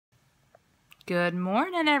Good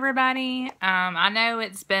morning, everybody. I know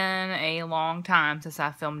it's been a long time since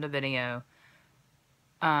I filmed a video.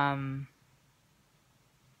 I mean,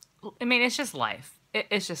 it's just life.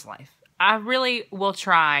 It's just life. I really will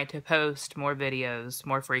try to post more videos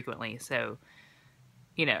more frequently, so,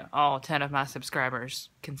 you know, all 10 of my subscribers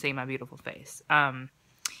can see my beautiful face.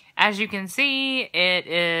 As you can see, it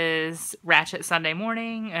is Ratchet Sunday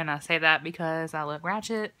morning, and I say that because I look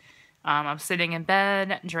ratchet. I'm sitting in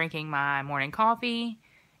bed, drinking my morning coffee,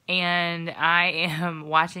 and I am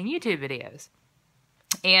watching YouTube videos.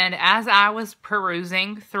 And as I was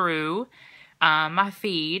perusing through my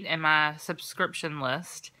feed and my subscription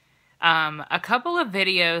list, a couple of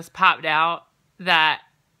videos popped out that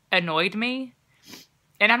annoyed me.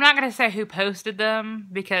 And I'm not going to say who posted them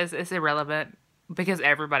because it's irrelevant, because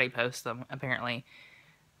everybody posts them, apparently.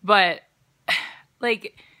 But,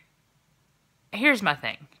 like, here's my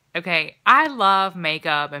thing. Okay, I love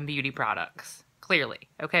makeup and beauty products, clearly,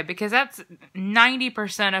 okay, because that's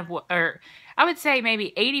 90% of what, or I would say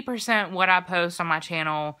maybe 80% what I post on my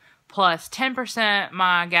channel, plus 10%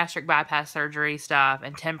 my gastric bypass surgery stuff,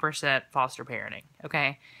 and 10% foster parenting,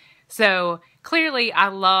 okay? So, clearly, I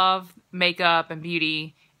love makeup and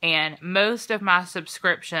beauty, and most of my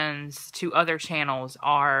subscriptions to other channels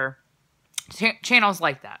are channels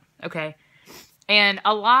like that, okay? And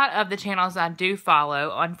a lot of the channels I do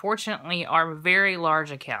follow, unfortunately, are very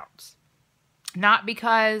large accounts. Not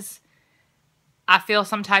because I feel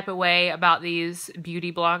some type of way about these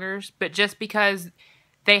beauty bloggers, but just because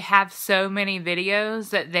they have so many videos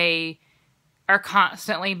that they are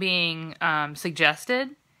constantly being suggested.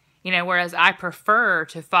 You know, whereas I prefer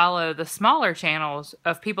to follow the smaller channels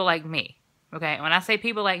of people like me. Okay, when I say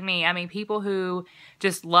people like me, I mean people who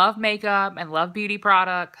just love makeup and love beauty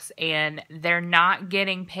products, and they're not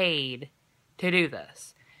getting paid to do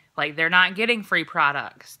this. Like, they're not getting free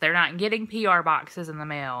products. They're not getting PR boxes in the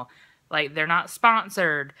mail. Like, they're not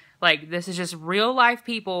sponsored. Like, this is just real life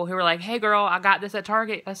people who are like, hey girl, I got this at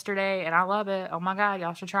Target yesterday and I love it. Oh my God,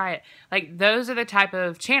 y'all should try it. Like, those are the type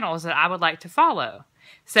of channels that I would like to follow.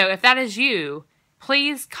 So if that is you,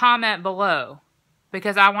 please comment below,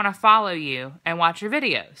 because I want to follow you and watch your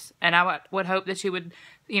videos. And I would hope that you would,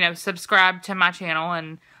 you know, subscribe to my channel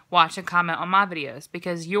and watch and comment on my videos,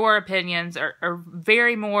 because your opinions are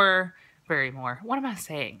very more, what am I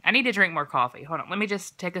saying? I need to drink more coffee. Hold on, let me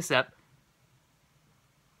just take a sip.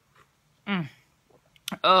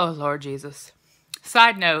 Oh, Lord Jesus.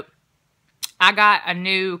 Side note, I got a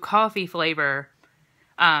new coffee flavor.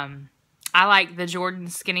 I like the Jordan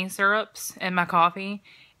Skinny Syrups in my coffee.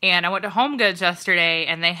 And I went to Home Goods yesterday,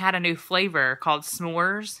 and they had a new flavor called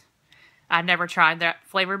S'mores. I'd never tried that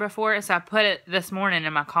flavor before, so I put it this morning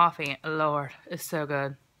in my coffee. Lord, it's so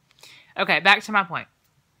good. Okay, back to my point.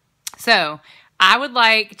 So, I would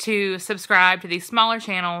like to subscribe to these smaller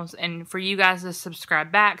channels, and for you guys to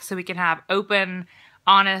subscribe back so we can have open,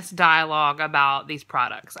 honest dialogue about these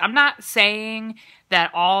products. I'm not saying that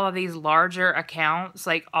all of these larger accounts,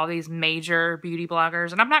 like all these major beauty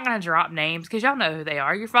bloggers, and I'm not going to drop names because y'all know who they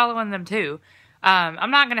are. You're following them too. I'm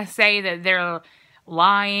not going to say that they're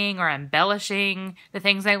lying or embellishing the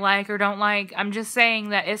things they like or don't like. I'm just saying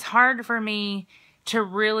that it's hard for me to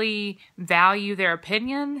really value their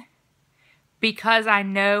opinion because I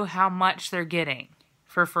know how much they're getting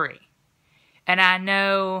for free. And I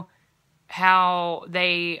know how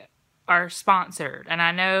they are sponsored, and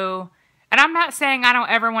I know, and I'm not saying I don't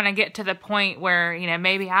ever want to get to the point where, you know,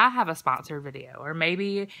 maybe I have a sponsored video, or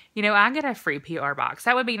maybe, you know, I get a free PR box.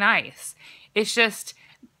 That would be nice. It's just,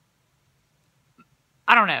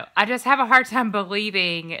 I don't know. I just have a hard time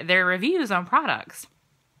believing their reviews on products.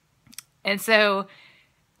 And so,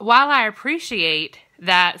 while I appreciate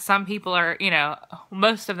that some people are, you know,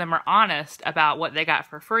 most of them are honest about what they got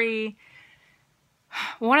for free,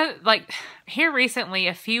 here recently,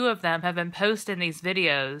 a few of them have been posting these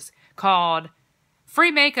videos called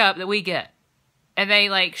free makeup that we get. And they,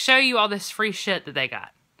 like, show you all this free shit that they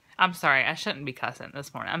got. I'm sorry, I shouldn't be cussing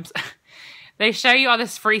this morning. They show you all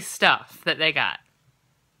this free stuff that they got.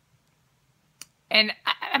 And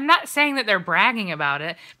I'm not saying that they're bragging about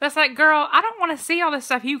it, but it's like, girl, I don't want to see all this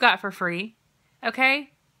stuff you got for free.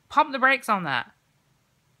 Okay? Pump the brakes on that.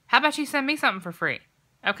 How about you send me something for free?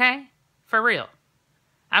 Okay? For real.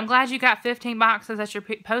 I'm glad you got 15 boxes at your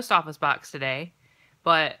post office box today,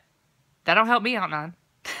 but that don't help me out none.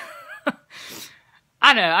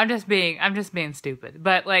 I know, I'm just being stupid,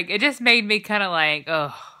 but like, it just made me kind of like,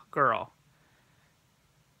 oh, girl,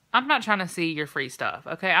 I'm not trying to see your free stuff.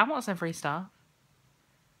 Okay, I want some free stuff.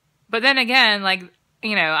 But then again, like,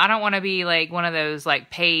 you know, I don't want to be like one of those like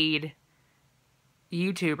paid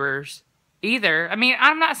YouTubers either. I mean,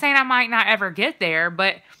 I'm not saying I might not ever get there,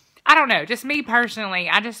 but I don't know. Just me personally,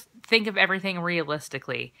 I just think of everything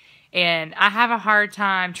realistically. And I have a hard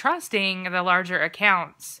time trusting the larger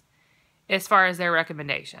accounts as far as their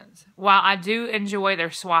recommendations. While I do enjoy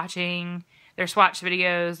their swatch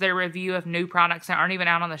videos, their review of new products that aren't even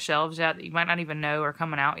out on the shelves yet, that you might not even know are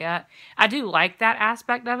coming out yet. I do like that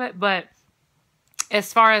aspect of it, but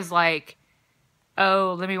as far as like,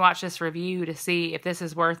 oh, let me watch this review to see if this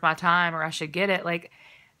is worth my time or I should get it, like,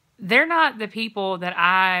 they're not the people that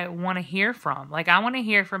I want to hear from. Like, I want to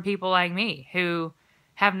hear from people like me who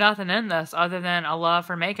have nothing in this other than a love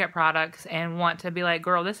for makeup products and want to be like,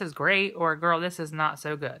 girl, this is great, or girl, this is not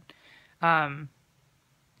so good.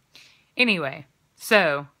 Anyway,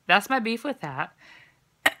 so that's my beef with that.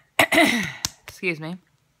 Excuse me.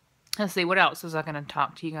 Let's see, what else was I going to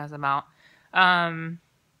talk to you guys about?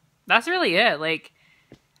 That's really it. Like,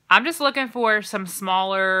 I'm just looking for some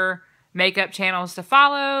smaller makeup channels to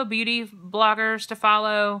follow, beauty bloggers to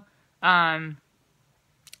follow.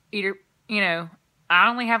 You know, I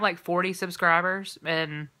only have like 40 subscribers,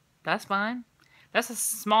 and that's fine. That's a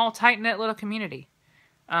small, tight-knit little community.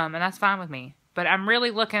 And that's fine with me. But I'm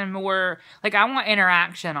really looking more, like, I want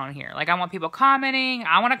interaction on here. Like, I want people commenting.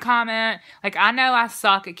 I want to comment. Like, I know I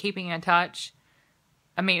suck at keeping in touch.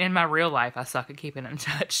 I mean, in my real life, I suck at keeping in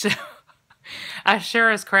touch. So, I sure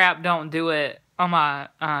as crap don't do it on my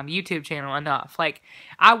YouTube channel enough. Like,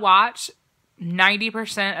 I watch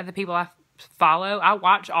 90% of the people I follow. I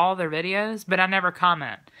watch all their videos, but I never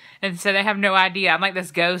comment. And so they have no idea. I'm like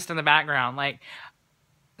this ghost in the background, like,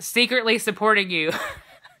 secretly supporting you.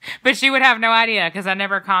 But you would have no idea because I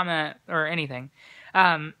never comment or anything.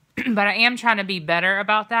 But I am trying to be better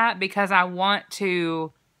about that because I want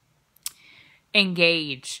to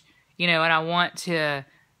engage, you know, and I want to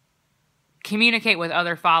communicate with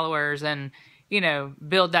other followers and, you know,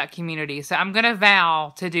 build that community. So I'm going to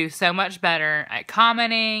vow to do so much better at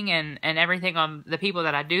commenting and everything on the people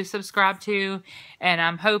that I do subscribe to. And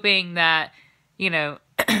I'm hoping that, you know,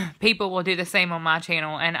 people will do the same on my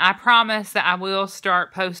channel. And I promise that I will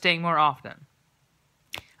start posting more often.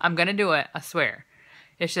 I'm going to do it. I swear.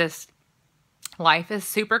 It's just, life is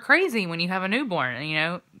super crazy when you have a newborn. And, you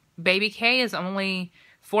know, baby K is only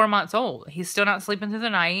 4 months old. He's still not sleeping through the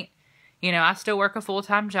night. You know, I still work a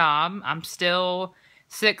full-time job. I'm still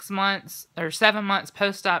 6 months or 7 months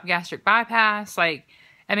post-op gastric bypass. Like,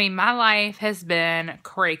 I mean, my life has been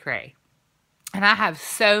cray-cray. And I have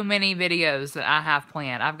so many videos that I have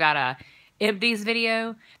planned. I've got a empties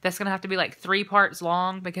video that's going to have to be like 3 parts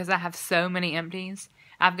long because I have so many empties.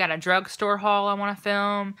 I've got a drugstore haul I want to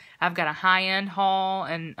film. I've got a high-end haul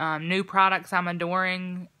and new products I'm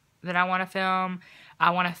adoring that I want to film.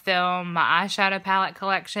 I want to film my eyeshadow palette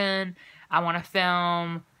collection. I want to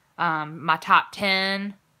film my top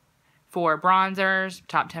 10 for bronzers,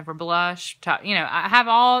 top 10 for blush. You know, I have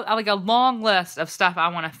like a long list of stuff I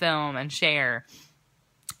want to film and share.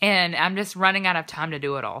 And I'm just running out of time to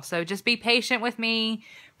do it all. So just be patient with me.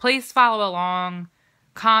 Please follow along.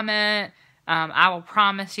 Comment. I will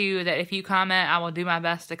promise you that if you comment, I will do my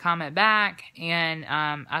best to comment back. And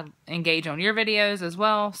I engage on your videos as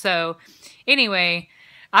well. So anyway,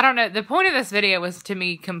 I don't know. The point of this video was for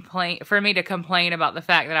me to complain about the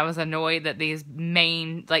fact that I was annoyed that these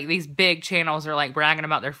these big channels are like bragging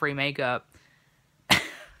about their free makeup.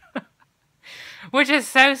 Which is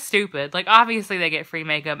so stupid. Like, obviously they get free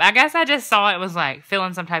makeup. I guess I just saw it was like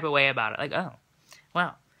feeling some type of way about it. Like, oh,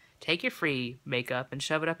 well, take your free makeup and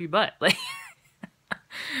shove it up your butt. Like,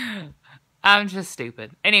 I'm just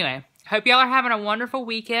stupid. Anyway, hope y'all are having a wonderful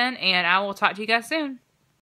weekend, and I will talk to you guys soon.